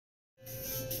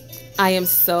I am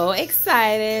so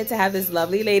excited to have this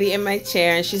lovely lady in my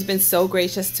chair, and she's been so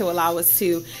gracious to allow us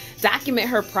to document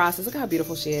her process. Look how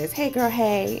beautiful she is. Hey girl,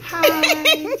 hey.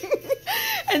 Hi.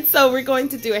 And so we're going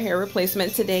to do a hair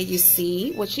replacement today. You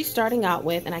see what she's starting out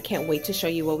with, and I can't wait to show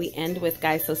you what we end with,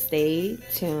 guys, so stay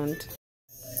tuned.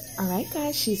 All right,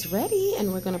 guys, she's ready,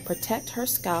 and we're going to protect her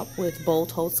scalp with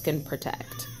Bold Hold Skin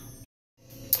Protect.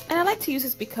 And I like to use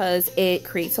this because it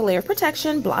creates a layer of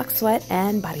protection, blocks sweat,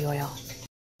 and body oil.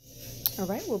 All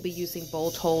right, we'll be using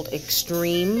Bold Hold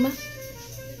Extreme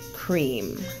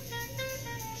Cream.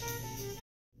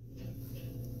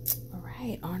 All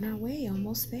right, on our way,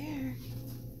 almost there.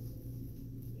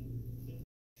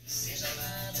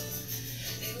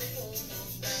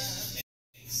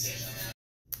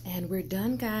 And we're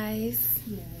done, guys.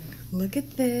 Yeah. Look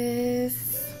at this.